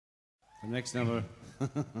The next number.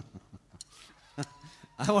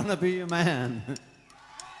 I wanna be your man.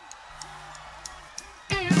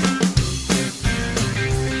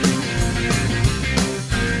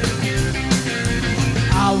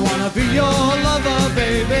 I wanna be your lover,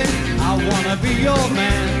 baby. I wanna be your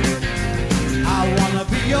man. I wanna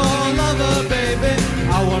be your lover, baby.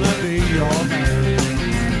 I wanna be your man.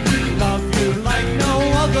 Love you like no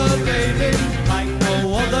other, baby, like no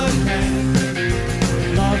other can.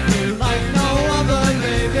 Love you like no other,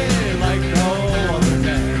 baby, like no other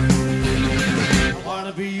can. I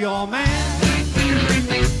wanna be your man.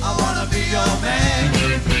 I wanna be your man.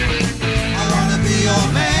 I wanna be your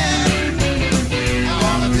man. I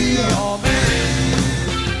wanna be your man.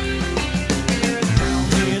 Tell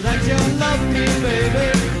me that you love me, baby,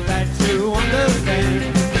 that you understand.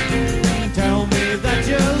 Tell me that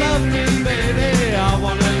you love me, baby, I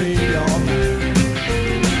wanna be your man.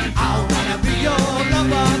 I wanna be your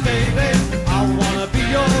lover, baby, I wanna be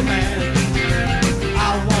your man. I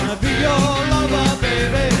wanna be your lover,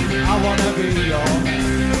 baby, I wanna be your man.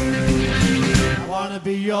 I wanna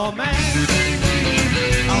be your man.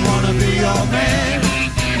 I wanna be your man.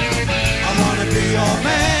 I wanna be your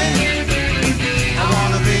man. I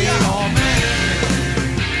wanna be your man.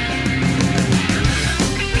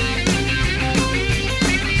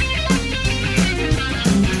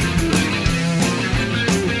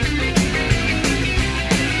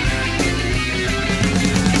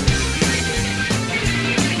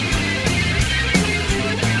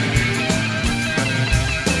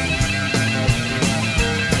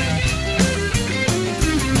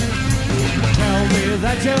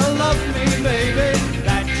 That you love me, baby,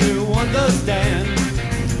 that you understand.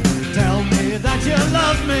 Tell me that you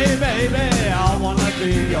love me, baby, I wanna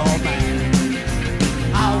be your man.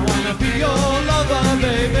 I wanna be your lover,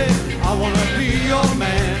 baby, I wanna be your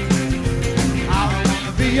man. I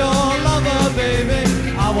wanna be your lover, baby,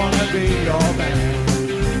 I wanna be your man.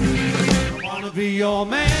 I wanna be your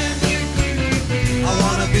man. I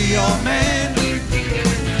wanna be your man.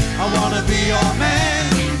 I wanna be your man.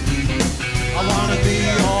 I wanna be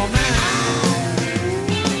your man.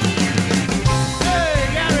 Hey,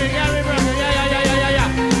 Gary, brother, yeah.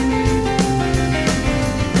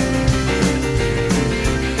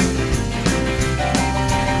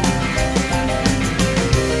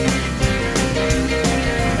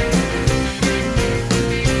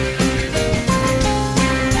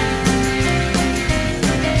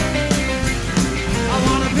 I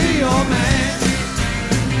wanna be your man.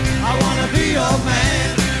 I wanna be your man.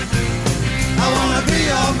 I wanna be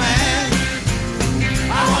your man.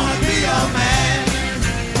 I wanna be your man.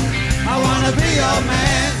 I wanna be your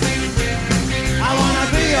man. I wanna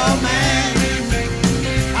be your man.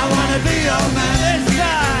 I wanna be your man. This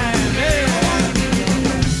time, hey.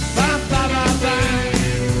 Bam, bam, bam, bam.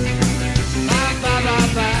 Bam, bam, bam,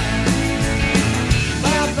 bam.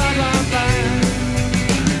 Bam, bam, bam, bam.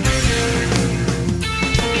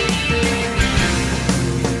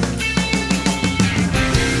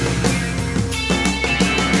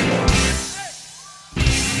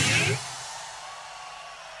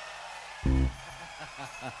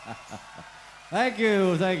 Thank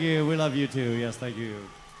you. We love you too. Yes, thank you.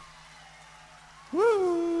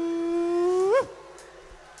 Woo!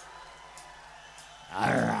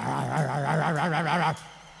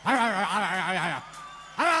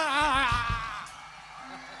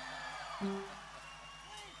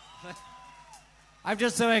 I'm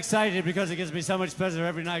just so excited because it gives me so much pleasure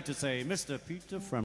every night to say, Mr. Peter from